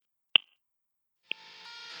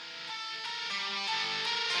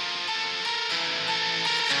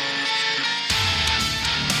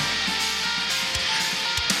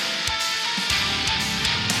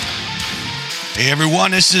Hey everyone,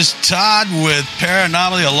 this is Todd with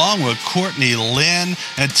Paranomaly along with Courtney Lynn,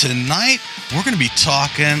 and tonight we're going to be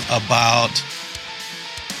talking about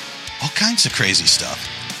all kinds of crazy stuff.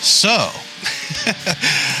 So,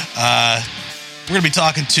 we're going to be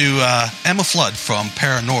talking to Emma Flood from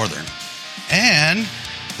Paranorthern, and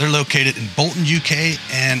they're located in Bolton, UK,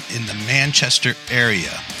 and in the Manchester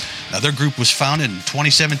area. Now, their group was founded in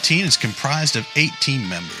 2017. It's comprised of 8 team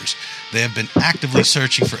members. They have been actively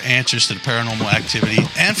searching for answers to the paranormal activity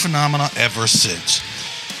and phenomena ever since.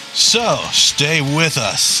 So, stay with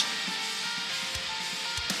us.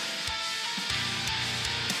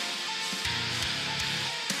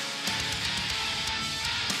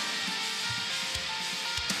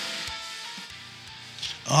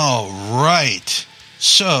 All right.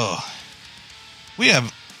 So, we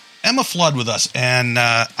have Emma Flood with us, and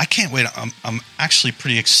I can't wait. I'm actually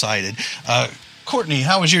pretty excited. Courtney,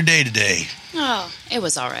 how was your day today? Oh, it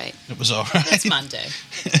was all right. It was all right. It's Monday.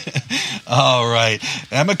 All right.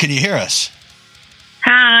 Emma, can you hear us?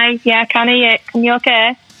 Hi. Yeah, can I hear you? Can you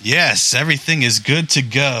okay? Yes, everything is good to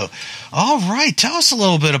go. All right. Tell us a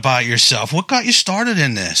little bit about yourself. What got you started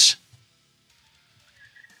in this?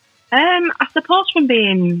 I suppose from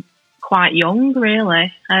being quite young,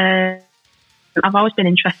 really. I've always been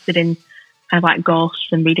interested in kind of like ghosts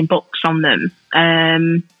and reading books on them.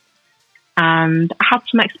 And I had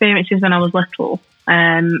some experiences when I was little.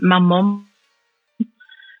 My mum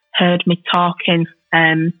heard me talking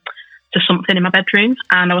to something in my bedroom,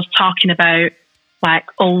 and I was talking about like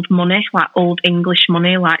old money, like old English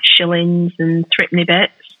money, like shillings and threepenny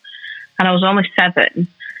bits. And I was only 7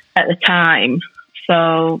 at the time.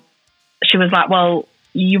 So she was like, well,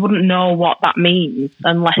 you wouldn't know what that means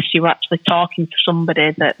unless you were actually talking to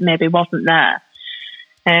somebody that maybe wasn't there.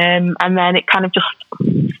 And then it kind of just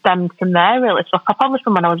stemmed from there, really. So probably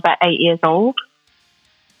from when I was about 8 years old.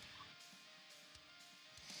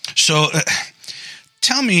 So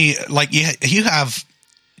tell me, like, you have,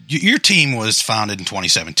 your team was founded in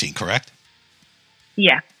 2017, correct?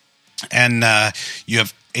 Yeah. And you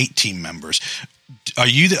have 8 team members. Are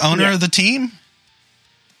you the owner of the team?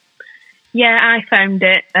 Yeah, I found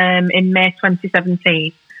it in May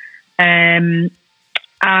 2017.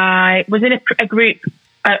 I was in a group,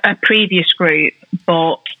 a previous group,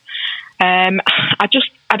 but I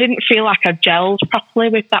didn't feel like I gelled properly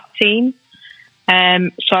with that team.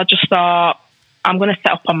 So I just thought, I'm going to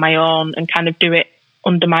set up on my own and kind of do it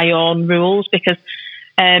under my own rules, because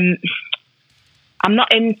I'm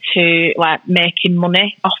not into like making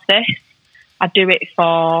money off this. I do it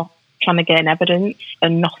for trying to gain evidence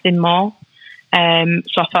and nothing more. So I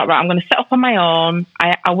thought, right, I'm going to set up on my own.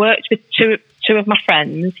 I worked with two of my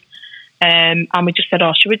friends, and we just said,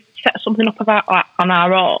 oh, should we set something up about like, on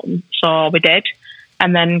our own? So we did,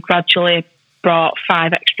 and then gradually brought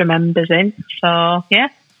 5 extra members in. So yeah,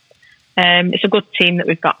 it's a good team that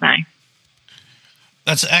we've got now.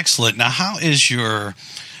 That's excellent. Now, how is your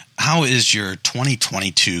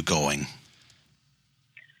 2022 going?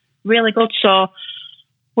 Really good. So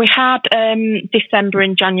we had December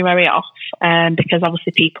and January off because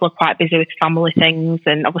obviously people are quite busy with family things,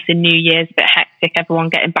 and obviously New Year's a bit hectic, everyone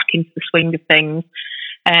getting back into the swing of things.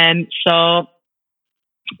 So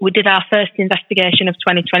we did our first investigation of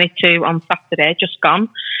 2022 on Saturday, just gone,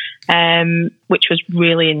 which was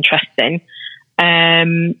really interesting.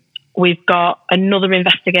 We've got another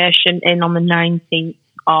investigation in on the 19th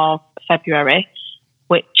of February,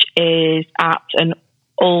 which is at an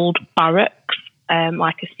old barracks,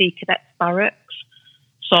 like a sea cadets barracks.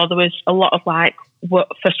 So there was a lot of like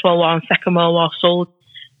First World War and Second World War soldiers.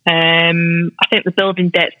 I think the building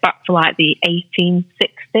dates back to like the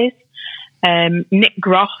 1860s. Nick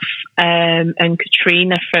Groff and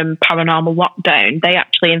Katrina from Paranormal Lockdown, they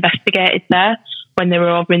actually investigated there when they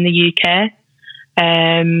were over in the UK.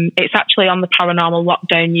 It's actually on the Paranormal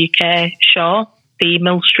Lockdown UK show, the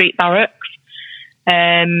Mill Street Barracks.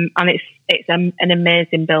 And it's an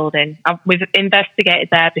amazing building. We've investigated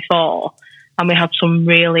there before, and we had some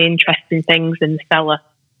really interesting things in the cellar.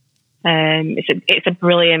 It's a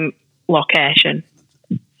brilliant location.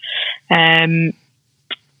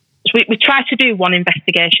 So we try to do one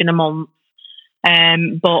investigation a month,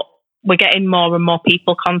 but we're getting more and more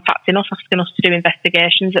people contacting us, asking us to do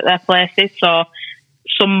investigations at their places. So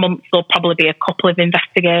some months there'll probably be a couple of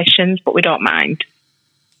investigations, but we don't mind.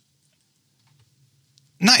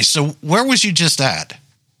 Nice. So where was you just at?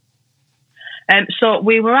 So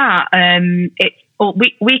we were at,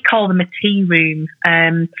 we call them a tea room.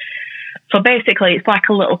 So basically it's like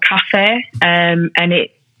a little cafe, and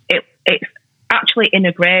it's actually in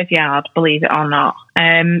a graveyard, believe it or not.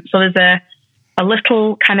 So there's a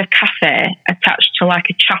little kind of cafe attached to like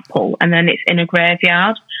a chapel, and then it's in a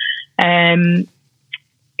graveyard.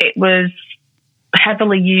 It was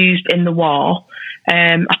heavily used in the war.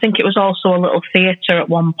 I think it was also a little theatre at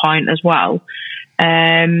one point as well.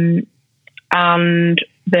 And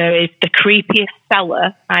there is the creepiest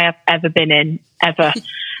cellar I have ever been in, ever.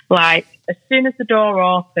 Like, as soon as the door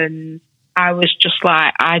opened, I was just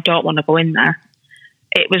like, I don't want to go in there.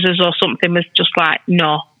 It was as though something was just like,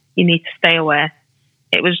 no, you need to stay away.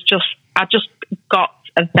 It was just, I just got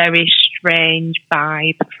a very strange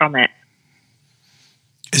vibe from it.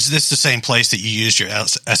 Is this the same place that you used your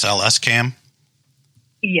SLS cam?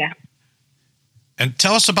 Yeah. And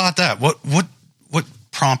tell us about that. What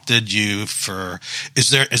prompted you for? Is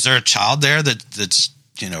there a child there that's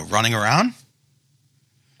running around?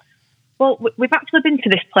 Well, we've actually been to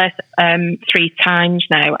this place 3 times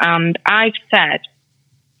now, and I've said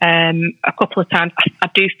a couple of times I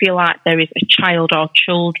do feel like there is a child or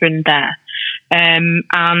children there.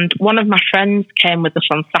 And one of my friends came with us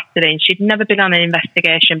on Saturday, and she'd never been on an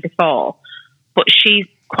investigation before, but she's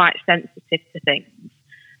quite sensitive to things.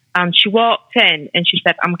 And she walked in and she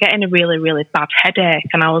said, I'm getting a really, really bad headache.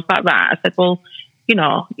 And I was like, right. I said, well,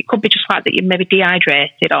 it could be just like that you're maybe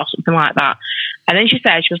dehydrated or something like that. And then she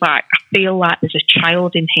was like, I feel like there's a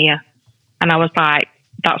child in here. And I was like,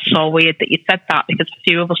 that's so weird that you said that, because a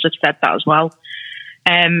few of us have said that as well.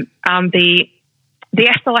 And the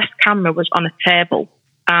SLS camera was on a table,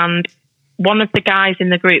 and one of the guys in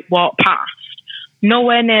the group walked past,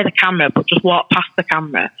 nowhere near the camera, but just walked past the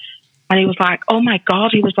camera. And he was like, oh my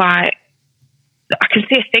God, he was like, I can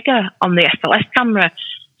see a figure on the SLS camera.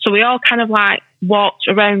 So we all kind of like walked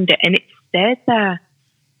around it, and it stayed there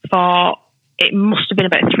for, it must have been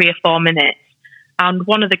about 3 or 4 minutes. And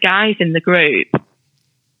one of the guys in the group,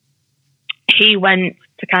 he went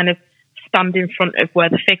to kind of stand in front of where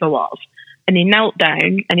the figure was, and he knelt down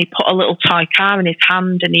and he put a little toy car in his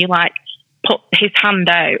hand, and he like put his hand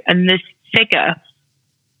out, and this figure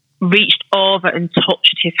reached over and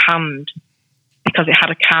touched his hand because it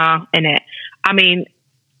had a car in it. I mean,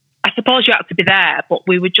 I suppose you had to be there, but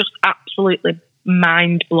we were just absolutely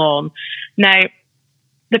mind blown. Now,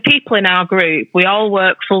 the people in our group, we all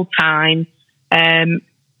work full time.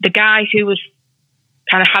 The guy who was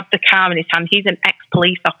kind of had the car in his hand, he's an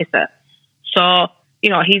ex-police officer. So,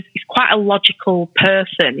 he's quite a logical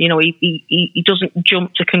person. He doesn't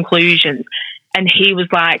jump to conclusions. And he was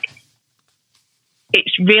like,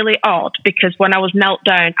 it's really odd, because when I was knelt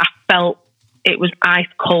down, I felt it was ice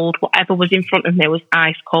cold. Whatever was in front of me was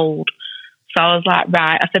ice cold. So I was like,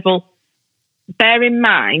 right. I said, well, bear in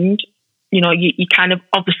mind, you kind of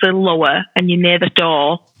obviously lower and you're near the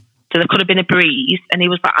door, so there could have been a breeze. And he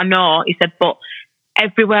was like, I know. He said, but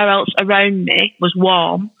everywhere else around me was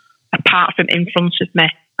warm, apart from in front of me.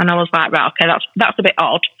 And I was like, right, okay, that's a bit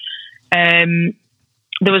odd.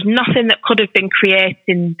 There was nothing that could have been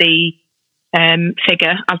creating the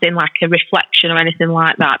figure, as in like a reflection or anything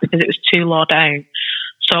like that, because it was too low down.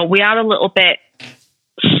 So we are a little bit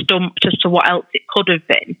stumped as to what else it could have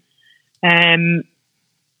been.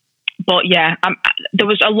 But yeah, there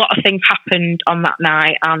was a lot of things happened on that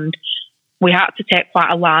night, and we had to take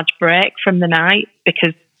quite a large break from the night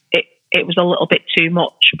because it was a little bit too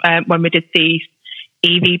much when we did the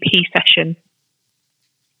EVP session.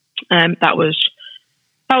 That was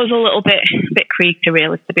a little bit creepy,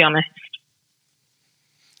 really, to be honest.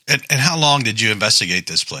 And how long did you investigate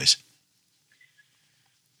this place?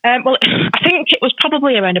 Well, I think it was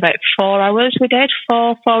probably around about 4 hours. We did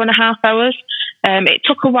 4.5 hours. It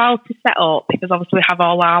took a while to set up because obviously we have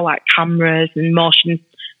all our like cameras and motion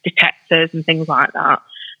detectors and things like that.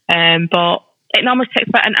 But it normally takes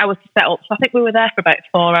about an hour to set up. So I think we were there for about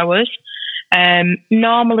 4 hours.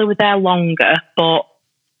 Normally we're there longer, but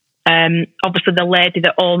obviously the lady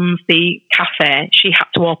that owns the cafe, she had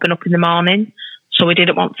to open up in the morning. So we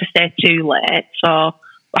didn't want to stay too late. So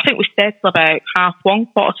I think we stayed till about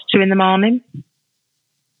 1:30, 1:45 in the morning.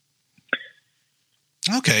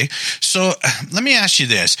 Okay. So let me ask you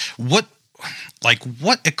this. What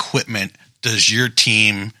equipment does your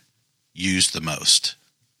team use the most?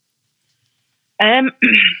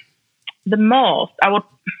 The most, I'd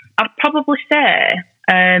probably say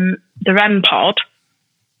the REM pod,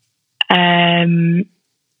 the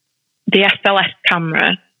SLS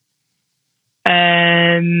camera,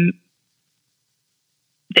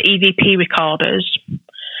 the EVP recorders,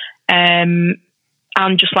 and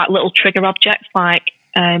just like little trigger objects like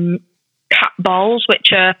cat balls,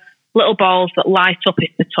 which are little balls that light up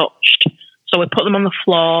if they're touched. So we put them on the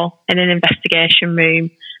floor in an investigation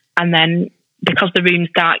room, and then because the room's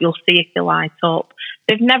dark, you'll see if they light up.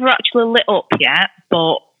 They've never actually lit up yet,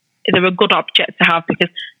 but they're a good object to have because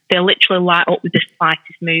they literally light up with the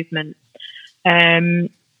slightest movement. And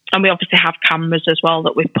we obviously have cameras as well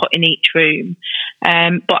that we've put in each room.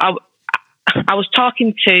 But I was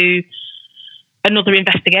talking to another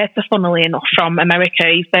investigator, funnily enough, from America.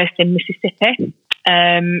 He's based in Mississippi.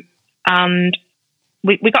 And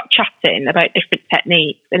we got chatting about different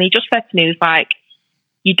techniques. And he just said to me, he was like,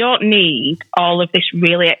 you don't need all of this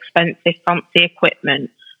really expensive, fancy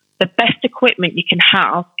equipment. The best equipment you can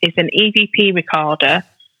have is an EVP recorder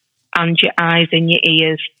and your eyes in your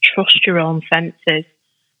ears. Trust your own senses.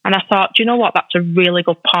 And I thought, do you know what? That's a really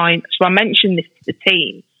good point. So I mentioned this to the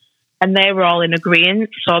team and they were all in agreement.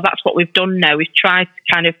 So that's what we've done now. We've tried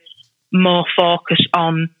to kind of more focus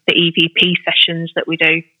on the EVP sessions that we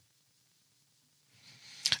do.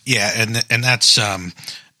 Yeah, and that's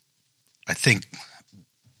I think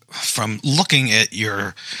from looking at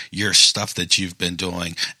your stuff that you've been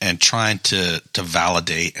doing and trying to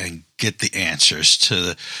validate and get the answers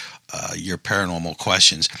to your paranormal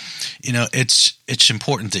questions, you know, it's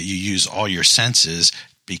important that you use all your senses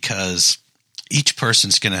because each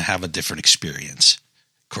person's going to have a different experience.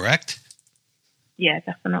 Correct? Yeah,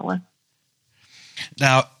 definitely.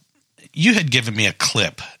 Now, you had given me a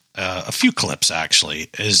clip. A few clips actually,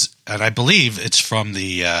 and I believe it's from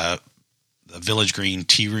the Village Green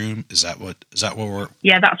Tea Room. Is that what we're?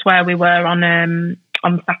 Yeah, that's where we were on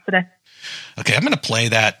Saturday. Okay, I'm going to play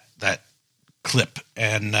that clip,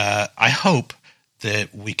 and I hope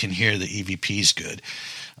that we can hear the EVPs good.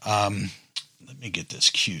 Let me get this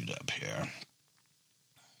queued up here.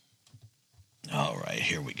 All right,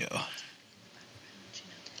 here we go.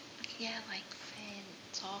 Yeah, like faint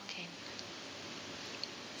talking.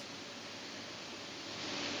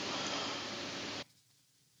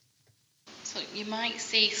 So you might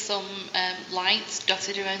see some lights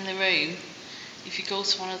dotted around the room. If you go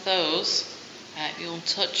to one of those, you'll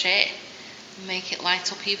touch it, make it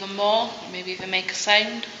light up even more, or maybe even make a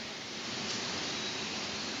sound.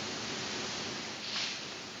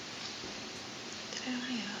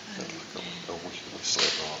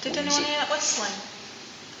 Did anyone hear that whistling?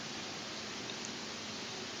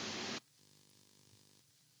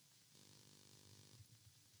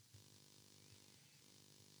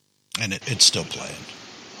 And it's still playing.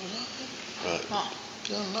 Right. What?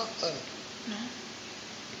 Done that then? No.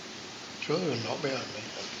 Sure, they were not behind me.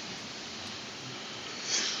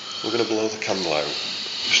 We're going to blow the candle out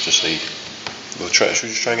just to see. Should we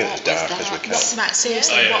just try and get it as dark as we can? Right,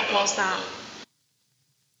 seriously, what was that?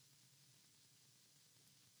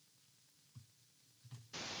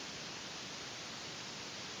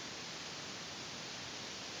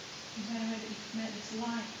 Is there any way that you can make this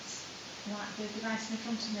lights, like the device in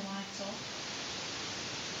front of me light up?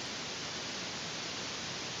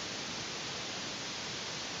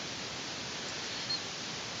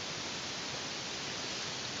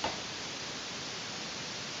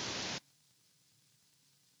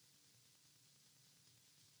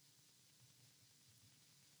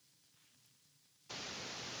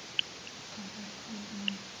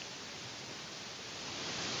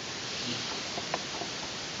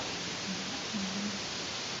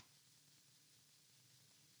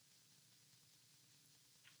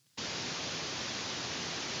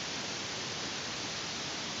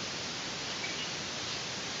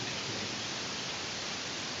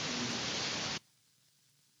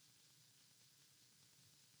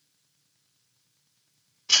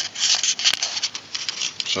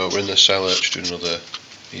 So we're in the cellar, just doing another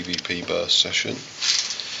EVP burst session.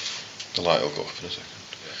 The light will go up in a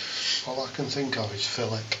second. All I can think of is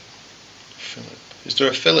Philip. Philip. Is there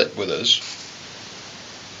a Philip with us?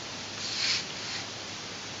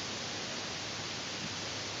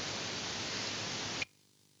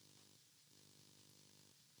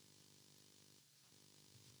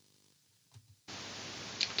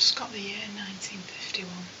 Just got the year 1951.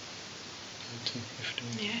 1951.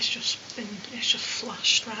 Yeah, it's just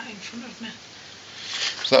flashed right in front of me.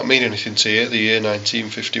 Does that mean anything to you, the year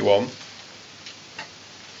 1951?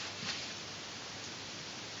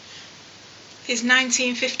 Is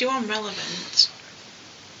 1951 relevant?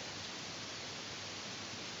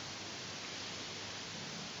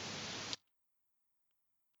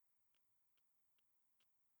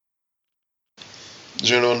 Is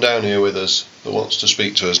there anyone down here with us that wants to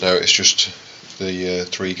speak to us now? It's just the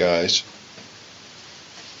three guys.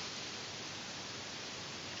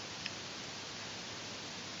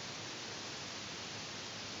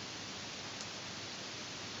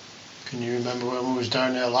 Can you remember when we was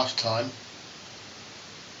down there last time?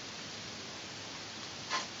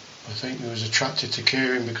 I think we was attracted to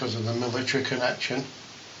Kieran because of the military connection.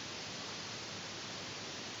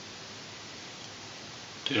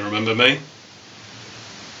 Do you remember me?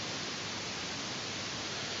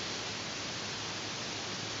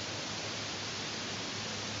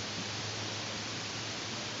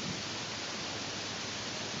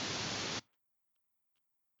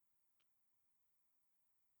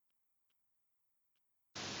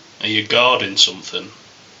 Are you guarding something?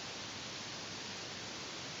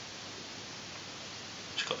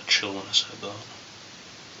 Just got a chill when I said that.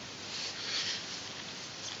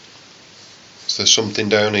 Is there something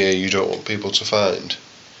down here you don't want people to find?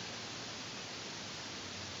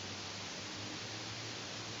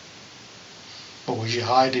 Or was you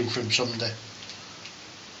hiding from somebody?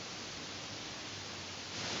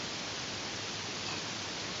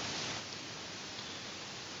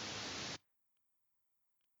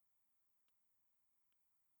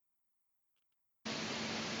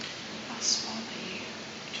 That's what you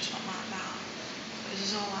just went like that. It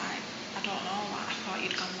was all like, I don't know, like I thought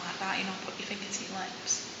you'd gone like that, you know, put your finger to your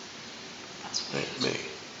lips. That's weird. Me?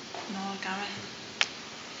 No, Gary.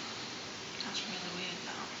 That's really weird,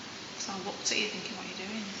 that. So I looked at you thinking, what are you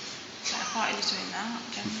doing? Like, I thought he was doing that,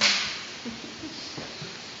 genuinely.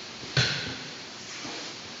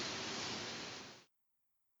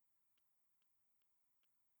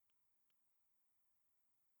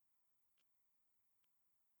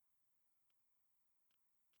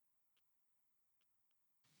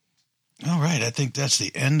 All right, I think that's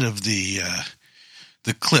the end of the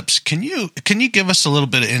clips. Can you give us a little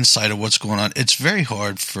bit of insight of what's going on? It's very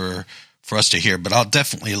hard for us to hear, but I'll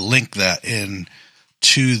definitely link that in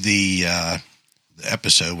to the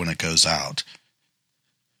episode when it goes out.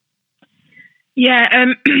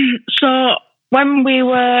 Yeah. So when we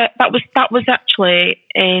were, that was actually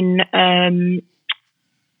in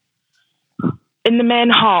the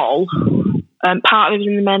main hall. Part of it was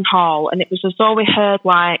in the main hall, and it was as though we heard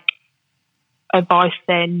like a voice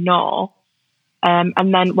saying no. And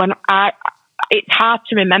then it's hard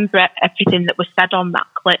to remember everything that was said on that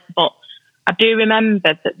clip, but I do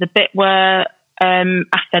remember that the bit where I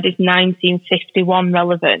said is 1951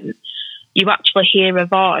 relevant, you actually hear a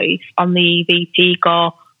voice on the EVP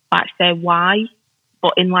go, like, say why,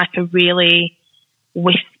 but in like a really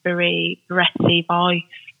whispery, breathy voice.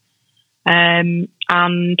 And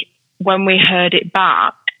when we heard it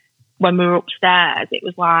back, when we were upstairs, it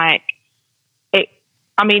was like,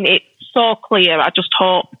 it's so clear. I just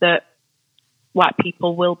hope that like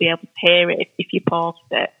people will be able to hear it if you post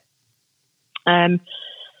it.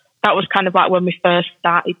 That was kind of like when we first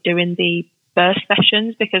started doing the burst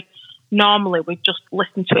sessions, because normally we just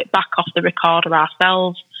listen to it back off the recorder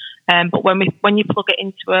ourselves. But when you plug it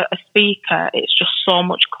into a speaker, it's just so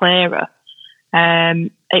much clearer.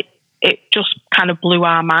 It just kind of blew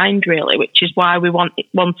our mind really, which is why we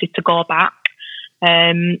wanted to go back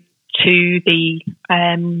to the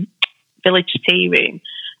village tea room.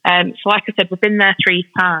 So like I said, we've been there 3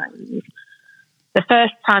 times. The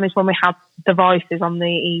first time is when we had the voices on the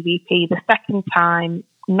EVP. The second time,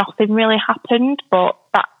 nothing really happened, but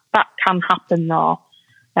that can happen though.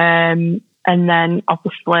 And then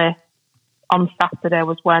obviously on Saturday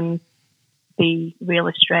was when the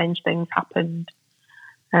really strange things happened.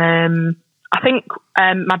 I think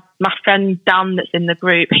my friend Dan that's in the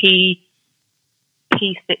group, he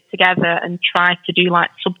pieced it together and tried to do like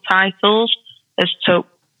subtitles as to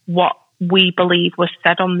what we believe was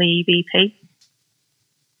said on the EVP.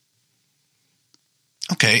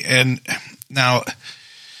 Okay, and now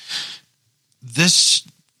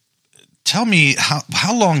tell me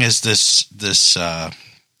how long is this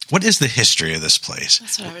what is the history of this place?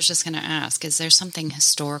 That's what I was just going to ask. Is there something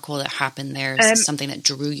historical that happened there? Is there something that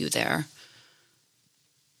drew you there?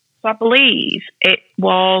 So I believe it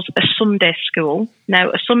was a Sunday school.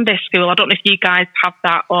 Now, a Sunday school, I don't know if you guys have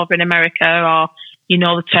that over in America or you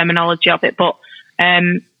know the terminology of it, but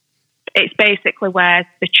it's basically where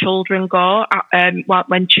the children go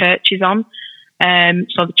when church is on.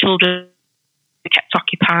 So the children are kept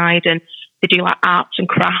occupied and they do like arts and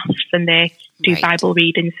crafts and they do Bible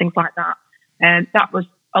readings, things like that. That was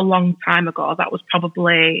a long time ago. That was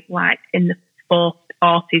probably like in the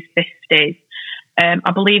 40s, 50s.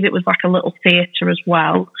 I believe it was like a little theatre as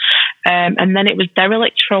well. And then it was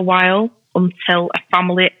derelict for a while until a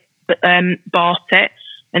family bought it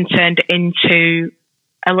and turned it into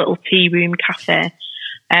a little tea room cafe.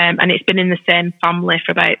 And it's been in the same family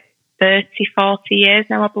for about 30, 40 years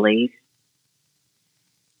now, I believe.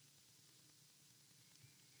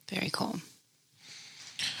 Very cool.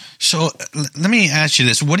 So let me ask you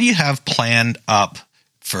this. What do you have planned up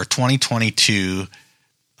for 2022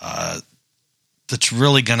 that's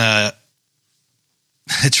really gonna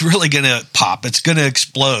pop? It's gonna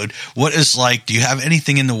explode. What is like? Do you have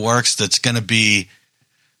anything in the works that's gonna be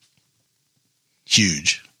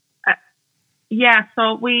huge. Yeah,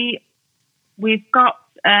 so we've got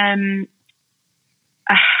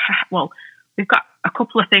we've got a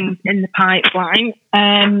couple of things in the pipeline.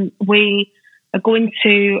 We are going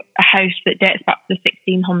to a house that dates back to the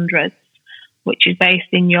 1600s, which is based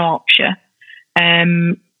in Yorkshire.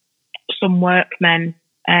 Some workmen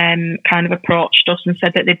kind of approached us and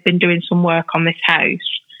said that they'd been doing some work on this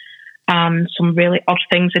house and some really odd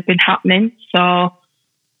things had been happening. So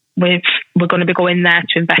we're going to be going there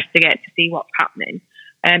to investigate to see what's happening.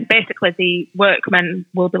 Basically, the workmen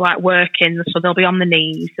will be like working, so they'll be on the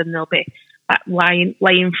knees and they'll be like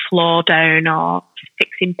laying floor down or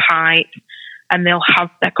fixing pipes, and they'll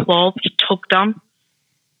have their clothes tugged on.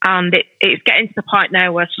 And it's getting to the point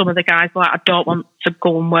now where some of the guys are like, I don't want to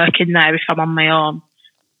go and work in there if I'm on my own.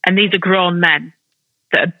 And these are grown men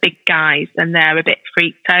that are big guys, and they're a bit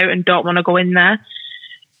freaked out and don't want to go in there.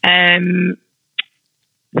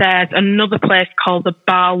 There's another place called the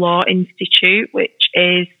Barlow Institute, which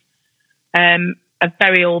is a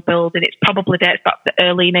very old building. It's probably dates back to the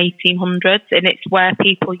early 1800s, and it's where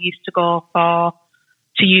people used to go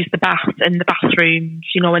to use the bath and the bathrooms,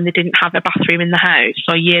 when they didn't have a bathroom in the house,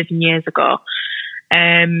 so years and years ago.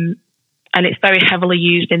 And it's very heavily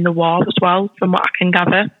used in the war as well, from what I can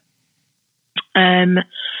gather.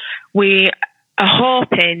 We are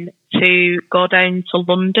hoping to go down to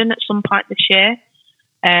London at some point this year,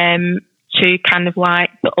 to kind of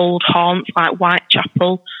like the old haunts, like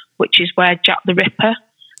Whitechapel, which is where Jack the Ripper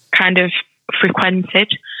kind of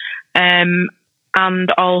frequented, and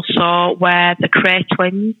also where the Cray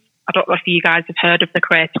twins. I don't know if you guys have heard of the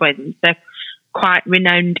Cray twins. They're quite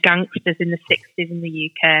renowned gangsters in the 60s in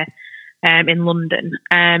the UK, in London.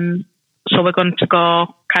 So we're going to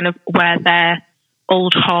go kind of where their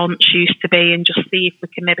old haunts used to be and just see if we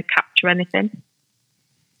can maybe capture anything.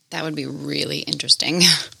 That would be really interesting.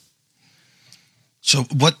 So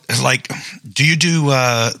what, do you do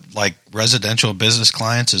residential business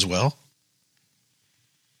clients as well?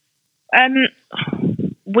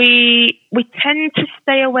 We tend to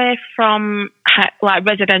stay away from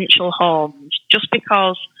residential homes, just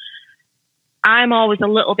because I'm always a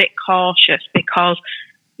little bit cautious, because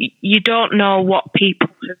you don't know what people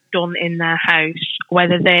have done in their house,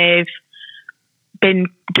 whether they've been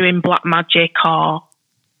doing black magic or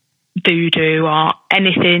voodoo or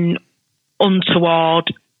anything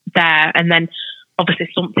untoward there, and then obviously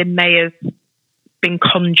something may have been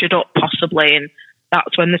conjured up possibly, and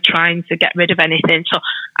that's when they're trying to get rid of anything. So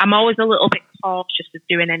I'm always a little bit cautious of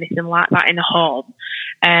doing anything like that in a home.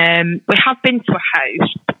 We have been to a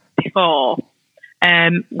house before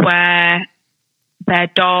where their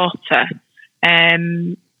daughter,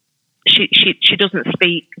 she doesn't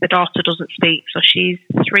speak. The daughter doesn't speak, so she's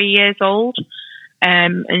 3 years old,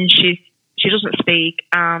 and she doesn't speak,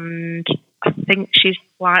 and I think she's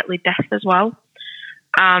slightly deaf as well.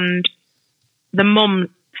 And the mum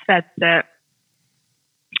said that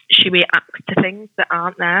she reacts to things that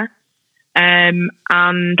aren't there. And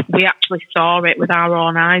we actually saw it with our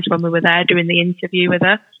own eyes when we were there doing the interview with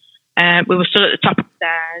her. We were stood at the top of the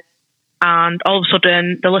stairs, and all of a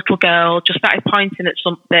sudden the little girl just started pointing at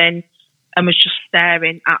something and was just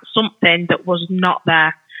staring at something that was not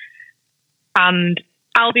there. And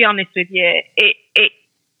I'll be honest with you,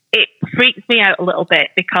 it freaked me out a little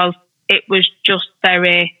bit, because it was just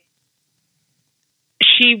very...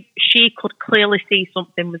 She could clearly see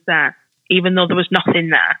something was there, even though there was nothing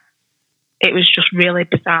there. It was just really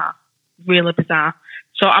bizarre, really bizarre.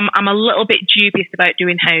 So I'm a little bit dubious about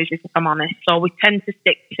doing houses, if I'm honest. So we tend to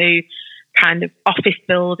stick to kind of office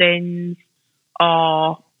buildings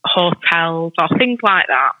or hotels or things like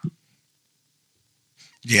that.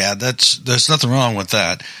 Yeah, there's nothing wrong with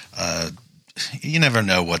that. You never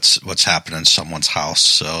know what's happening in someone's house,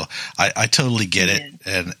 so I totally get it,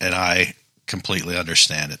 and I completely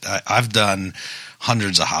understand it. I've done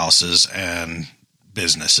hundreds of houses and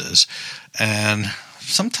businesses, and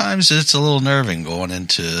sometimes it's a little nerving going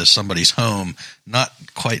into somebody's home, not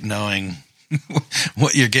quite knowing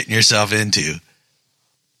what you're getting yourself into.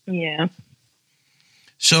 Yeah.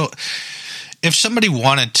 So if somebody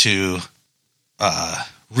wanted to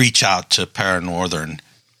reach out to Paranorthern,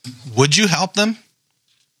 would you help them?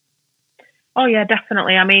 Oh yeah,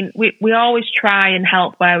 definitely. I mean, we always try and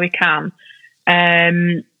help where we can.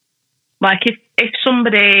 If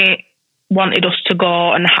somebody wanted us to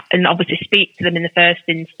go and obviously speak to them in the first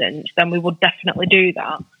instance, then we would definitely do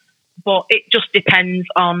that. But it just depends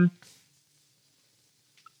on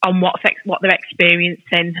what they're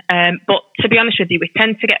experiencing. But to be honest with you, we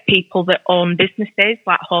tend to get people that own businesses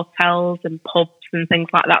like hotels and pubs and things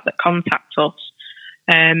like that contact us.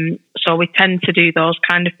 So we tend to do those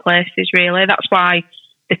kind of places, really. That's why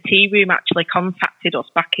the Tea Room actually contacted us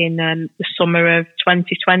back in the summer of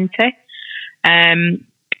 2020.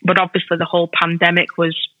 But obviously the whole pandemic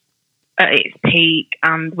was at its peak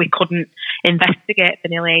and we couldn't investigate for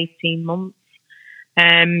nearly 18 months.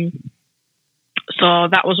 So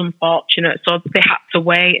that was unfortunate. So they had to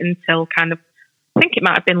wait until I think it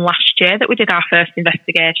might have been last year that we did our first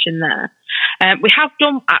investigation there. We have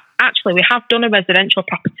done a residential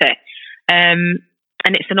property, and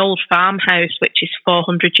it's an old farmhouse which is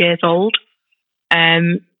 400 years old.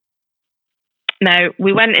 Now,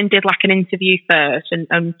 we went and did an interview first,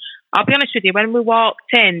 and I'll be honest with you, when we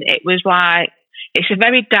walked in, it was it's a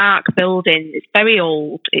very dark building, it's very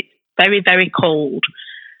old, it's very, very cold.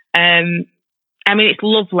 It's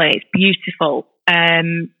lovely, it's beautiful,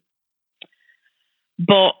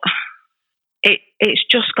 but it's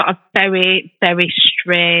just got a very, very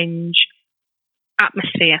strange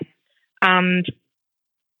atmosphere. And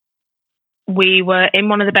we were in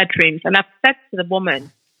one of the bedrooms, and I've said to the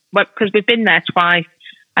woman, because we've been there twice,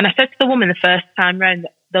 and I said to the woman the first time round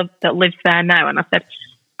that lives there now, and I said,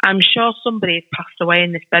 I'm sure somebody has passed away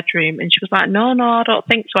in this bedroom. And she was like, no, I don't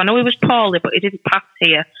think so. I know he was poorly, but he didn't pass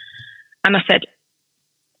here. And I said,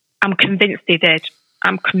 I'm convinced he did.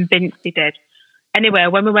 Anyway,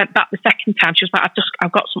 when we went back the second time, she was like,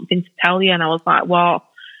 I've got something to tell you. And I was like, what?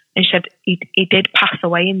 And she said, he did pass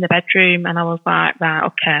away in the bedroom. And I was like, right,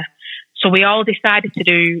 okay. So we all decided to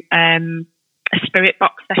do a spirit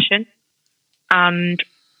box session. And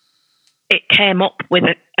it came up with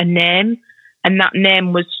a name. And that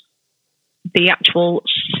name was the actual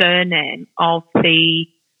surname of the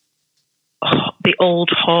old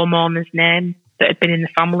homeowner's name that had been in the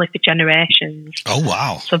family for generations. Oh,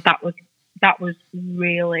 wow. So that was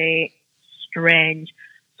really strange.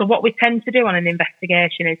 So what we tend to do on an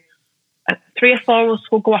investigation is 3 or 4 of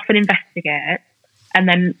us will go off and investigate, and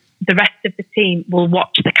then the rest of the team will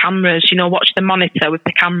watch the cameras, watch the monitor with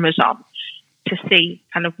the cameras on to see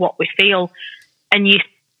kind of what we feel. And you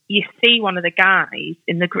see one of the guys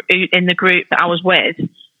in the group that I was with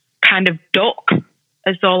kind of duck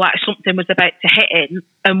as though something was about to hit him,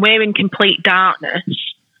 and we're in complete darkness,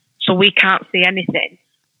 so we can't see anything.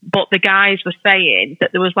 But the guys were saying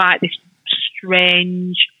that there was this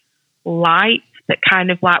strange light that kind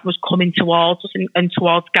of was coming towards us and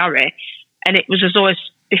towards Gary, and it was as though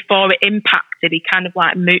before it impacted, he kind of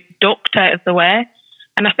ducked out of the way.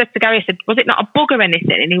 And I said to Gary, I said, was it not a bug or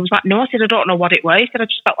anything? And he was like, no. I said, I don't know what it was. He said, I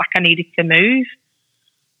just felt like I needed to move,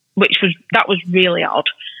 that was really odd.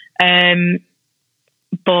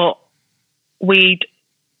 But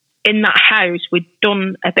in that house, we'd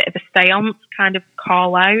done a bit of a seance kind of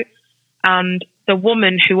call out, and the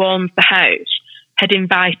woman who owns the house had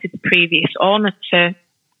invited the previous owner to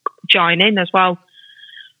join in as well.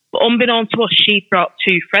 But unbeknownst to us, she brought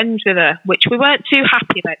 2 friends with her, which we weren't too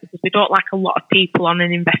happy about because we don't like a lot of people on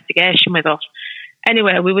an investigation with us.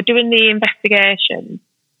 Anyway, we were doing the investigation,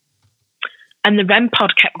 and the REM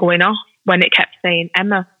pod kept going off when it kept saying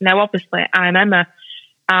Emma. Now, obviously, I'm Emma.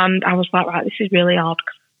 And I was like, right, this is really odd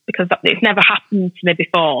because it's never happened to me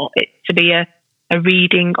before, it to be a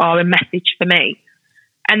reading or a message for me.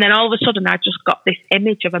 And then all of a sudden, I just got this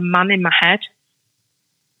image of a man in my head.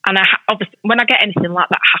 And obviously, when I get anything like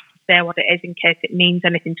that, I have to say what it is in case it means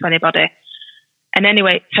anything to anybody. And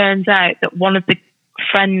anyway, it turns out that one of the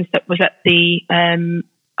friends that was at the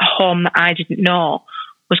home that I didn't know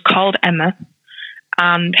was called Emma,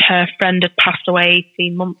 and her friend had passed away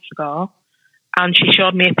 18 months ago. And she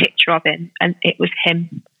showed me a picture of him, and it was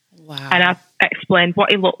him. Wow. And I explained what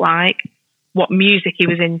he looked like, what music he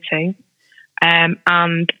was into, and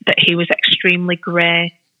that he was extremely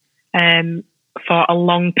grey for a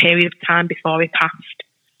long period of time before he passed.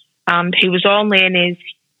 And he was only in his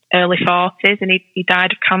early 40s, and he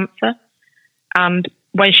died of cancer. And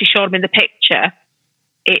when she showed me the picture,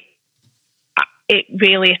 it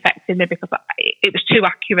really affected me because it was too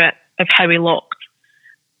accurate of how he looked.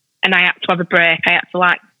 And I had to have a break. I had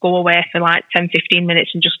to go away for 10, 15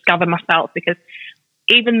 minutes and just gather myself, because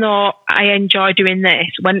even though I enjoy doing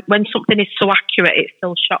this, when something is so accurate, it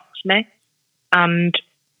still shocks me and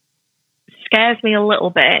scares me a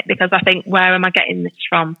little bit, because I think, where am I getting this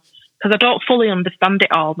from? Because I don't fully understand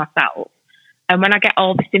it all myself. And when I get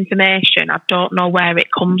all this information, I don't know where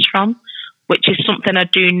it comes from, which is something I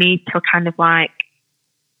do need to kind of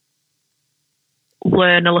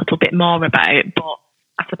learn a little bit more about. But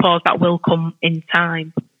I suppose that will come in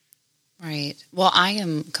time. Right. Well, I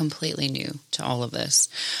am completely new to all of this.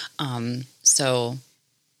 So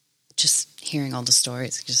just hearing all the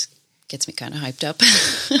stories just gets me kind of hyped up.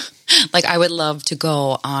 Like, I would love to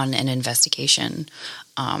go on an investigation,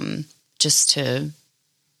 just to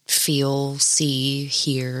feel, see,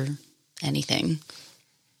 hear anything.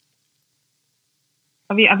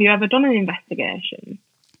 Have you ever done an investigation?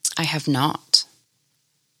 I have not.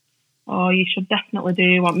 Oh, you should definitely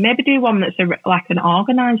do one. Maybe do one that's like an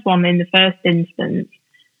organised one in the first instance.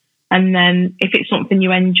 And then if it's something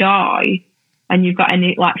you enjoy and you've got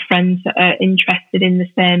any like friends that are interested in the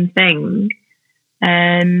same thing,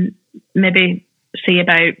 maybe see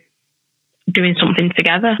about doing something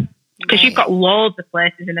together. Because you've got loads of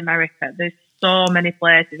places in America. There's so many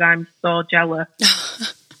places. I'm so jealous.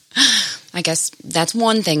 I guess that's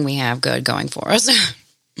one thing we have good going for us.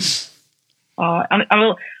 Oh,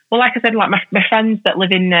 well, like I said, like my friends that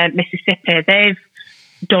live in Mississippi, they've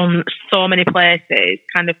done so many places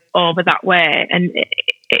kind of over that way, and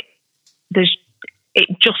it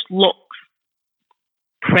just looks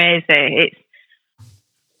crazy. It's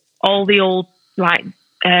all the old like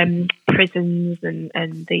prisons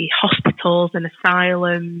and the hospitals and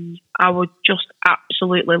asylums. I would just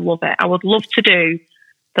absolutely love it. I would love to do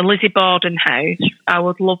the Lizzie Borden house. I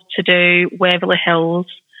would love to do Waverly Hills.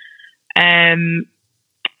 And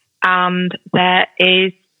there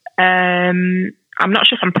is, I'm not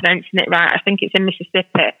sure if I'm pronouncing it right. I think it's in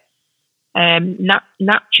Mississippi.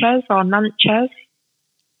 Natchez or Natchez.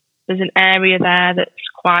 There's an area there that's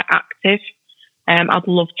quite active. I'd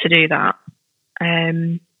love to do that.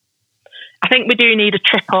 I think we do need a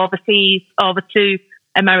trip overseas, over to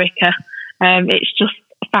America. It's just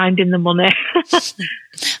finding the money.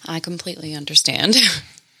 I completely understand.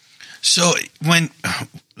 So let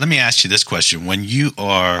me ask you this question. When you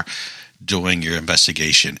are doing your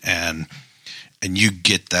investigation and you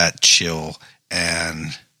get that chill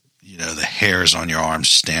and, you know, the hairs on your arms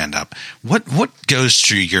stand up, what goes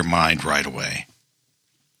through your mind right away?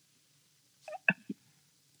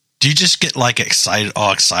 Do you just get like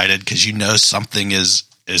all excited because you know something is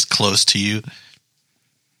close to you?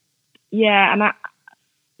 Yeah, and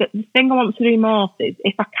the thing I want to do most is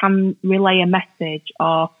if I can relay a message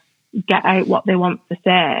or get out what they want to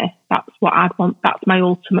say. That's what I'd want. That's my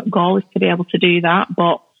ultimate goal, is to be able to do that.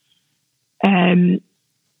 But I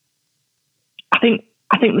think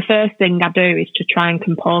the first thing I do is to try and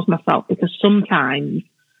compose myself, because sometimes,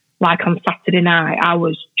 like on Saturday night, I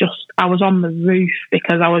was on the roof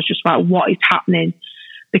because I was just like, what is happening?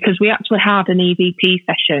 Because we actually had an EVP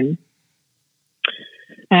session.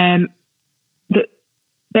 That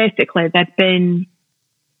basically there'd been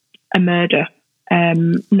a murder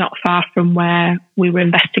not far from where we were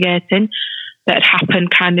investigating that had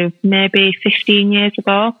happened kind of maybe 15 years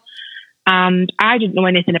ago. And I didn't know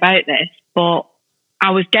anything about this, but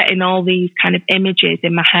I was getting all these kind of images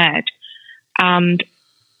in my head. And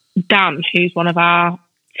Dan, who's one of our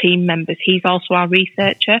team members, he's also our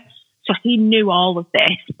researcher. So he knew all of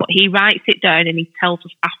this, but he writes it down and he tells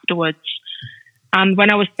us afterwards. And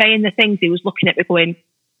when I was saying the things, he was looking at me going,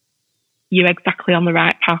 "You're exactly on the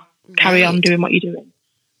right path. Carry on doing what you're doing."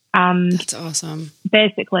 And that's awesome.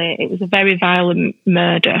 Basically, it was a very violent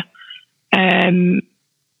murder. And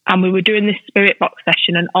we were doing this spirit box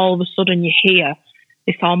session, and all of a sudden you hear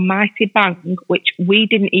this almighty bang, which we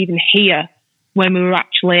didn't even hear when we were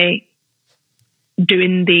actually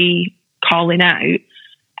doing the calling out.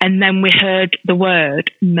 And then we heard the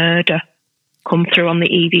word murder come through on the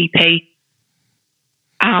EVP.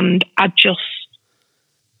 And I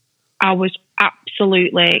was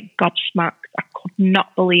absolutely gobsmacked. I could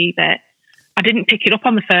not believe it. I didn't pick it up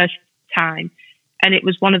on the first time. And it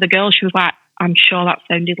was one of the girls, she was like, "I'm sure that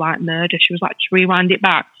sounded like murder." She was like, "Just rewind it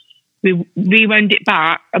back." We rewound it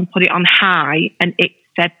back and put it on high, and it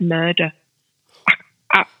said murder.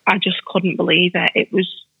 I just couldn't believe it.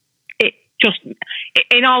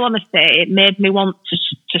 In all honesty, it made me want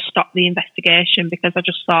to stop the investigation, because I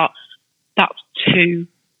just thought, that's too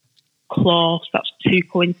close, that's too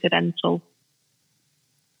coincidental.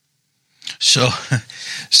 So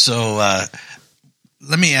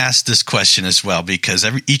let me ask this question as well, because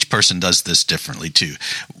each person does this differently too.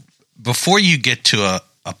 Before you get to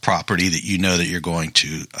a property that you know that you're going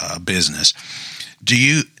to, a business, do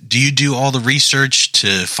you do all the research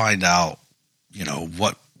to find out, you know,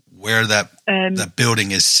 where that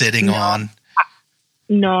building is sitting on?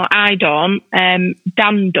 No, I don't.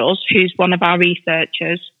 Dan does, who's one of our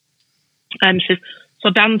researchers. So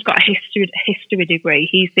Dan's got a history degree.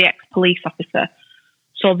 He's the ex-police officer.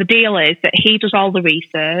 So the deal is that he does all the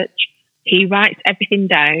research, he writes everything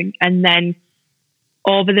down, and then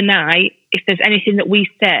over the night, if there's anything that we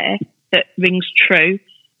say that rings true,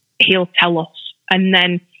 he'll tell us. And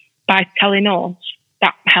then by telling us,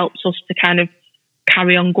 that helps us to kind of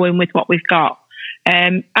carry on going with what we've got.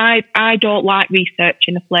 I don't like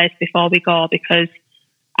researching a place before we go because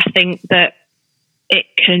I think that it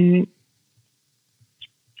can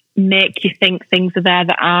make you think things are there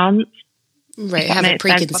that aren't. Right, have a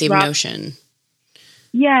preconceived notion.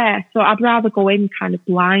 Yeah, so I'd rather go in kind of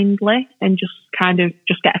blindly and just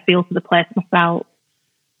get a feel for the place myself.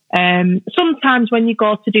 Sometimes when you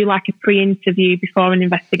go to do like a pre-interview before an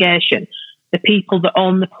investigation, the people that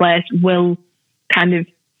own the place will kind of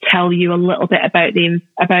tell you a little bit about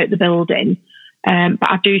the building. But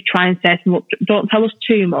I do try and say, look, don't tell us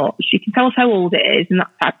too much. You can tell us how old it is and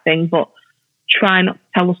that type of thing, but try not to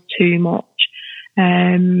tell us too much.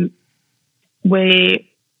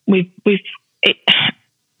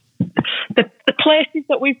 The places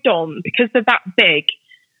that we've done, because they're that big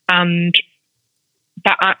and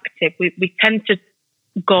that active, we tend to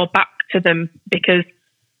go back to them because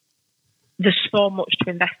there's so much to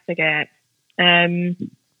investigate. So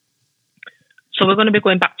we're going to be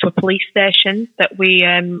going back to a police station that we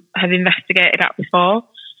have investigated at before,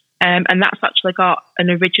 and that's actually got an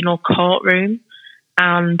original courtroom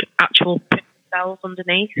and actual prison cells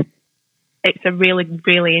underneath. It's a really,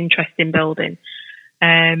 really interesting building.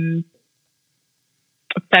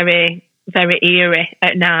 Very, very eerie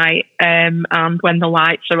at night, and when the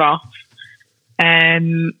lights are off.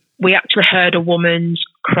 We actually heard a woman's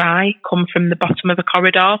cry come from the bottom of a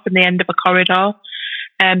corridor, from the end of a corridor.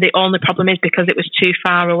 The only problem is because it was too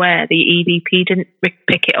far away, the EVP didn't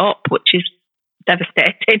pick it up, which is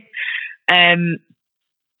devastating.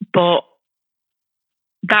 But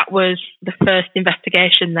that was the first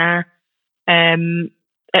investigation there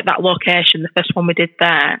at that location, the first one we did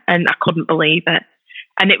there, and I couldn't believe it.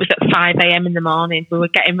 And it was at 5 a.m. in the morning. We were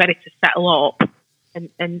getting ready to settle up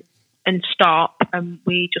and stop, and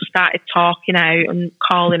we just started talking out and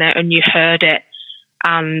calling out, and you heard it.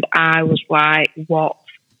 And I was like, what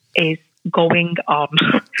is going on?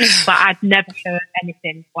 But I'd never heard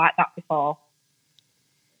anything like that before.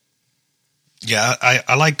 Yeah,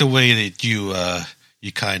 I like the way that you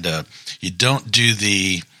don't do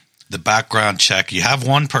the background check. You have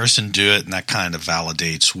one person do it, and that kind of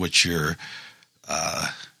validates what you're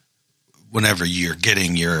whenever you're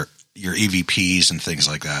getting your EVPs and things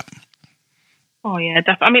like that. Oh yeah,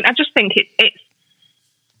 definitely. I mean, I just think it's.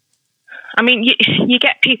 I mean, you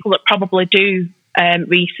get people that probably do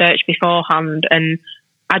research beforehand, and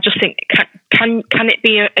I just think can it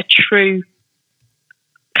be a true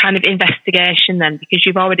kind of investigation then, because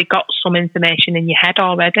you've already got some information in your head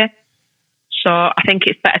already. So I think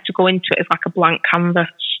it's better to go into it as like a blank canvas.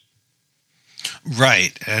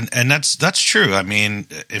 Right, and that's true. I mean,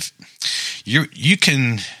 if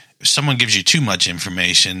if someone gives you too much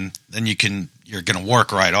information, then you're going to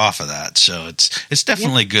work right off of that. So it's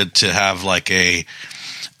definitely good to have like a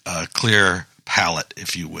clear palette,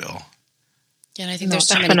 if you will. Yeah, and I think there's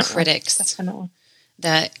so many critics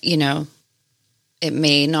that, it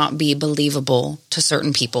may not be believable to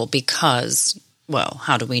certain people because, well,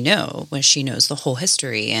 how do we know when she knows the whole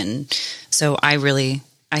history? And so I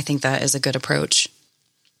think that is a good approach.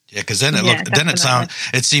 Yeah, because then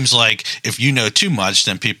it seems like if you know too much,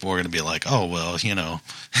 then people are going to be like, oh, well, yep.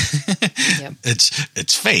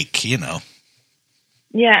 it's fake, Yeah,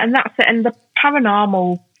 and that's it. And the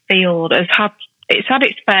paranormal field has had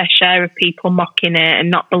its fair share of people mocking it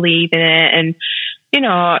and not believing it, and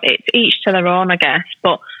it's each to their own, I guess.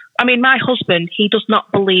 But I mean, my husband, he does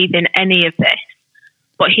not believe in any of this,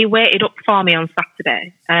 but he waited up for me on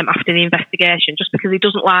Saturday after the investigation, just because he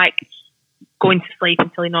doesn't like going to sleep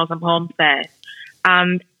until he knows I'm home safe.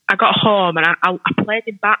 And I got home and I played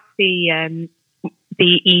him back the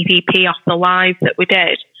EVP off the live that we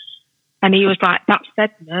did, and he was like, "That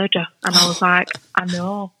said murder," and I was like, "I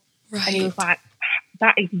know," right. And he was like,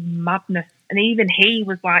 "That is madness," and even he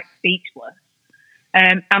was like speechless.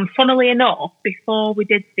 And funnily enough, before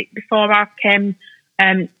I came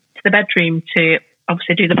to the bedroom to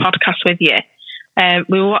obviously do the podcast with you,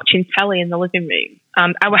 we were watching telly in the living room,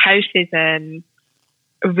 and our house is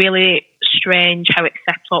really strange how it's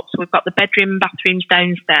set up. So we've got the bedroom and bathrooms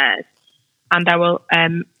downstairs, and our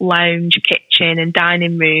lounge, kitchen and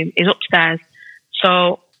dining room is upstairs.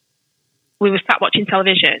 So we were sat watching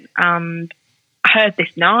television, and I heard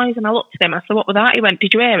this noise, and I looked at him. I said, "What was that?" He went,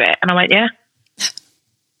 "Did you hear it?" And I went, "Yeah."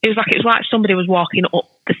 It was like somebody was walking up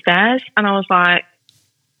the stairs, and I was like,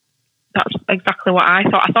 "That's exactly what I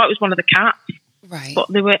thought." I thought it was one of the cats, right? But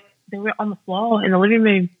they were on the floor in the living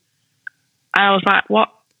room. I was like, "What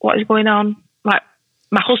is going on?" Like,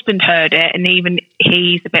 my husband heard it, and even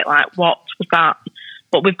he's a bit like, "What was that?"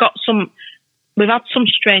 But we've had some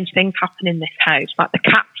strange things happen in this house. Like the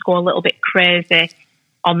cats go a little bit crazy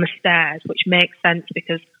on the stairs, which makes sense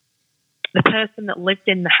because the person that lived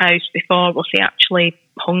in the house before us, he actually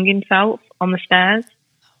hung himself on the stairs.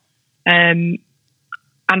 And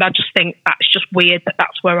I just think that's just weird that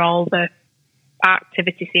that's where all the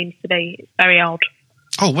activity seems to be. It's very odd.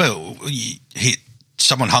 Oh, well,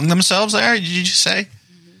 someone hung themselves there, did you just say?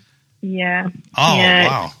 Yeah. Oh, yeah,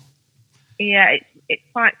 wow. Yeah, it's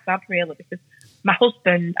quite sad, really, because my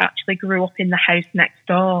husband actually grew up in the house next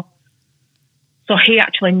door. So he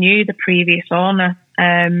actually knew the previous owner.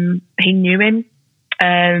 He knew him,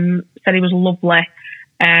 said he was lovely,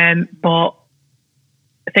 but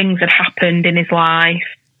things had happened in his life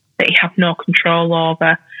that he had no control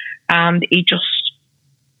over, and he just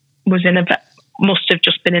was must have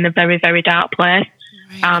just been in a very, very dark place,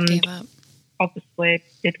 right, and obviously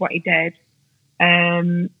did what he did.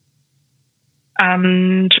 And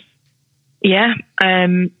yeah,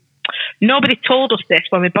 nobody told us this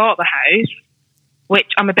when we bought the house,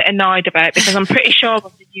 which I'm a bit annoyed about, because I'm pretty sure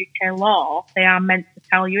with the UK law, they are meant to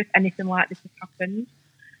tell you if anything like this has happened,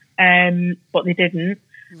 but they didn't.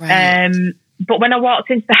 Right. But when I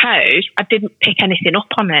walked into the house, I didn't pick anything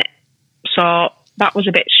up on it, so that was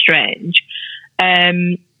a bit strange.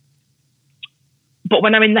 But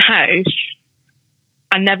when I'm in the house,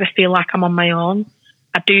 I never feel like I'm on my own.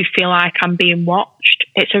 I do feel like I'm being watched.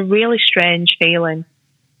 It's a really strange feeling.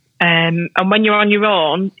 And when you're on your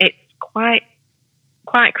own, it's quite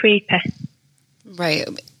creepy. Right.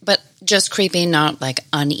 But just creepy, not like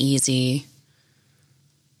uneasy.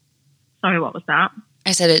 Sorry, what was that?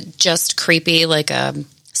 I said it just creepy, like a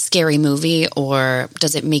scary movie, or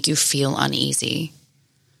does it make you feel uneasy?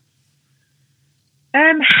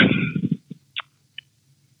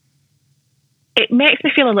 It makes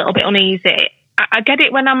me feel a little bit uneasy. I get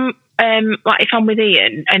it when I'm like if I'm with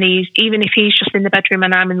Ian and even if he's just in the bedroom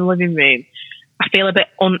and I'm in the living room, I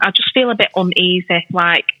just feel a bit uneasy,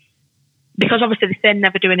 like, because obviously they say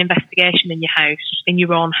never do an investigation in your house, in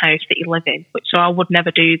your own house that you live in, so I would never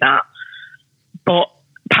do that. But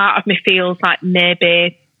part of me feels like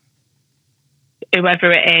maybe whoever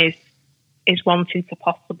it is wanting to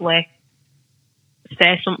possibly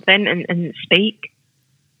say something and speak.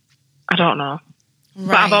 I don't know. Right.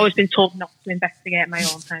 But I've always been told not to investigate my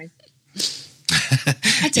own house.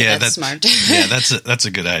 I'd say that's smart. Yeah, that's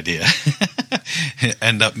a good idea.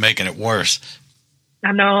 End up making it worse.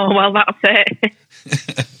 I know. Well, that's it.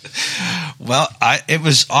 Well, it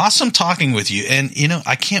was awesome talking with you, and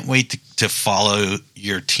I can't wait to follow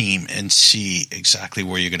your team and see exactly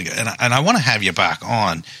where you're going to go. And I want to have you back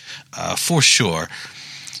on for sure.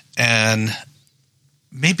 And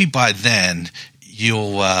maybe by then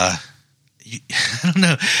you'll. I don't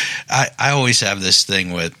know. I always have this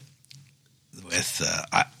thing with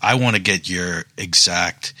I want to get your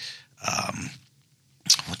exact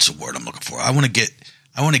what's the word I'm looking for? I want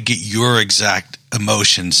to get your exact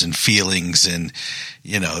emotions and feelings, and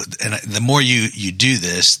and the more you do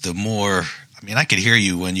this, the more. I mean, I could hear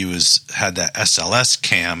you when you had that SLS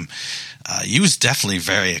cam. You was definitely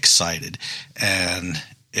very excited, and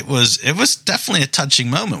it was definitely a touching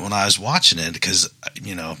moment when I was watching it, because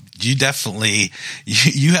you definitely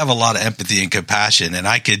you have a lot of empathy and compassion, and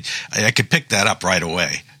I could pick that up right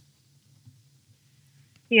away.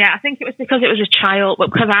 Yeah, I think it was because it was a child,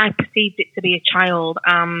 because I perceived it to be a child,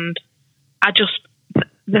 and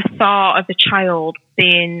the thought of the child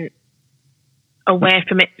being away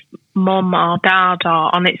from its mum or dad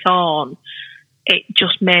or on its own, it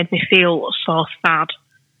just made me feel so sad.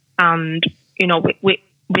 And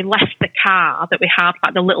we left the car that we had,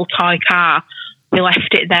 like the little toy car, we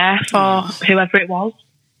left it there for whoever it was,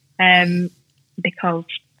 because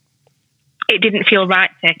it didn't feel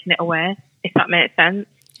right taking it away, if that makes sense.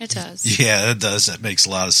 It does. Yeah, it does. That makes a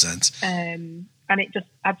lot of sense. And I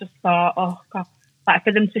just thought, oh God, like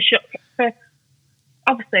for them to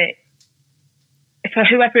obviously, for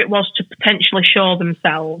whoever it was to potentially show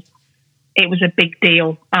themselves, it was a big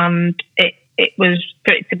deal, and it was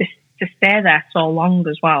for it to stay there so long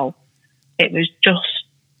as well. It was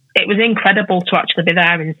incredible to actually be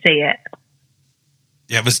there and see it.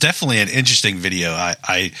 Yeah, it was definitely an interesting video.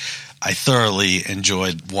 I thoroughly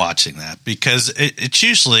enjoyed watching that, because it's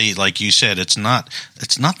usually, like you said, it's not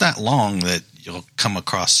that long that you'll come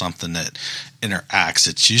across something that interacts.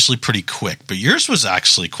 It's usually pretty quick, but yours was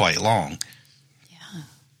actually quite long.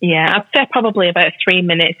 Yeah, I'd say probably about 3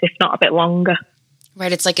 minutes, if not a bit longer.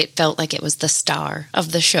 Right, it's like it felt like it was the star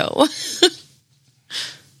of the show.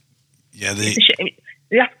 Yeah,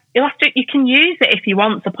 you can use it if you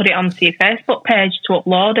want to put it onto your Facebook page to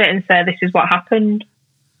upload it and say this is what happened.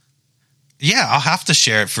 Yeah, I'll have to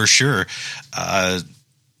share it for sure.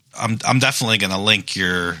 I'm definitely going to link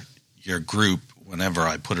your group whenever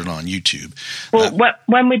I put it on YouTube. Well,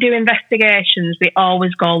 when we do investigations, we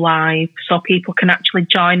always go live so people can actually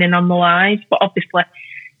join in on the live. But obviously,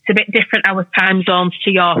 it's a bit different our time zones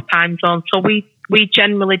to your time zone. So we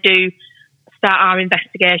generally do start our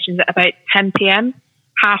investigations at about 10 p.m,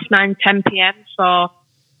 9:30, 10 p.m. So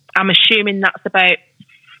I'm assuming that's about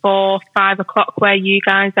 4, 5 o'clock where you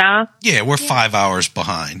guys are. Yeah, we're 5 hours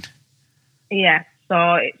behind. Yeah,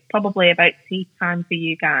 so it's probably about tea time for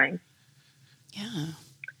you guys. Yeah.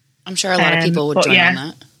 I'm sure a lot of people would join on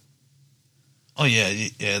that. Oh, yeah.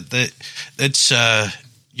 It's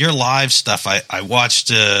your live stuff. I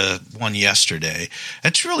watched one yesterday.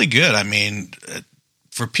 It's really good. I mean,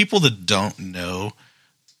 for people that don't know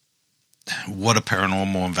what a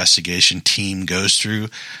paranormal investigation team goes through,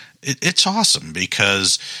 it's awesome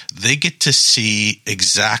because they get to see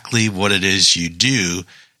exactly what it is you do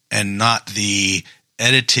and not the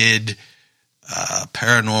edited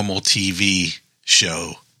paranormal TV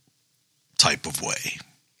show type of way.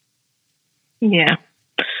 Yeah,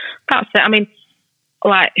 that's it. I mean,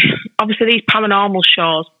 like, obviously these paranormal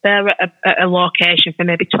shows, they're at a location for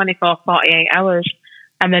maybe 24, 48 hours,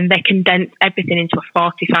 and then they condense everything into a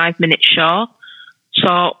 45-minute show.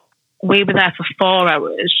 So we were there for 4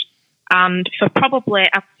 hours, and for probably,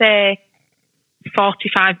 I'd say,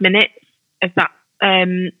 45 minutes of that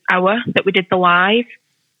hour that we did the live,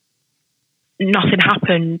 nothing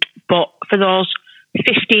happened. But for those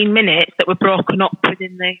 15 minutes that were broken up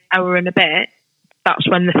within the hour and a bit, that's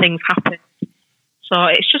when the things happened. So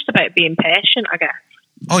it's just about being patient, I guess.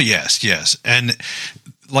 Oh, yes. And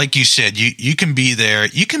like you said, you can be there.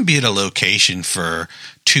 You can be at a location for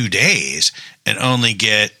 2 days and only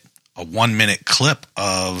get a 1-minute clip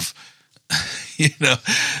of,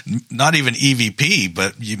 not even EVP,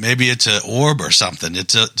 but maybe it's an orb or something.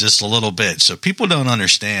 It's just a little bit. So people don't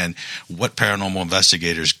understand what paranormal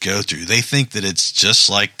investigators go through. They think that it's just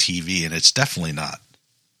like TV, and it's definitely not.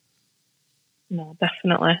 No,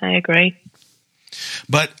 definitely. I agree.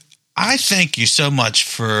 But I thank you so much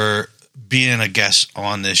for being a guest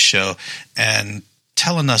on this show and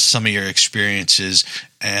telling us some of your experiences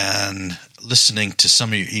and listening to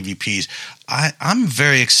some of your EVPs. I'm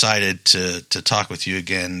very excited to talk with you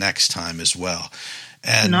again next time as well.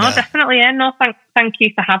 And, no, definitely. Yeah, no, thank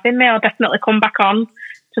you for having me. I'll definitely come back on.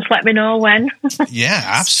 Just let me know when. Yeah,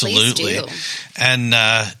 absolutely. And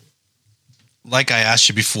like I asked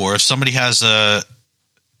you before, if somebody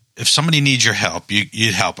needs your help,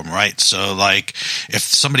 you'd help them, right? So, like, if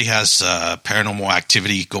somebody has paranormal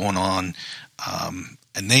activity going on,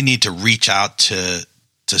 and they need to reach out to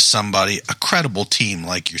somebody, a credible team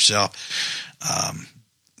like yourself,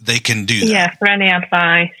 they can do that. Yeah, for any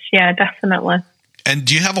advice. Yeah, definitely. And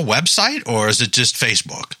do you have a website, or is it just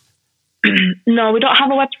Facebook? No, we don't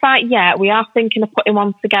have a website yet. We are thinking of putting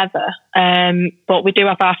one together, but we do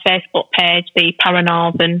have our Facebook page, the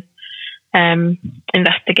Paranorthern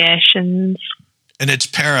Investigations. And it's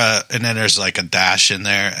para, and then there's like a dash in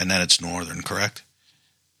there, and then it's Northern, correct?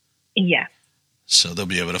 Yeah. So they'll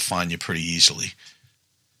be able to find you pretty easily.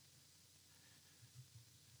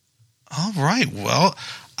 All right. Well,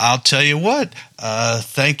 I'll tell you what.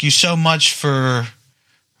 Thank you so much for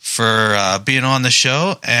being on the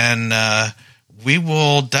show, and we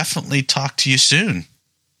will definitely talk to you soon.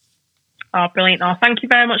 Oh, brilliant. Oh, thank you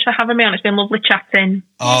very much for having me on. It's been lovely chatting.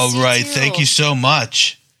 All right. Thank you so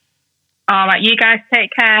much. All right. You guys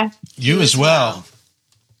take care. You as well.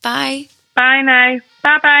 Bye. Bye now.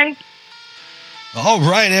 Bye-bye. All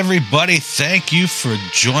right, everybody. Thank you for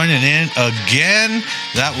joining in again.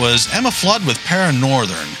 That was Emma Flood with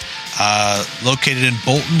Paranorthern, located in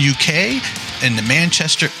Bolton, UK, in the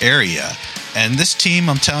Manchester area. And this team,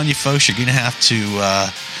 I'm telling you, folks, you're going to have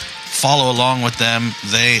to follow along with them.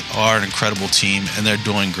 They are an incredible team, and they're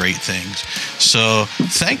doing great things. So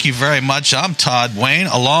thank you very much. I'm Todd Wayne,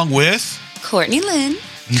 along with Courtney Lynn.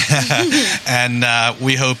 And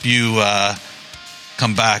we hope you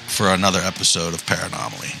come back for another episode of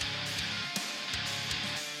Paranomaly.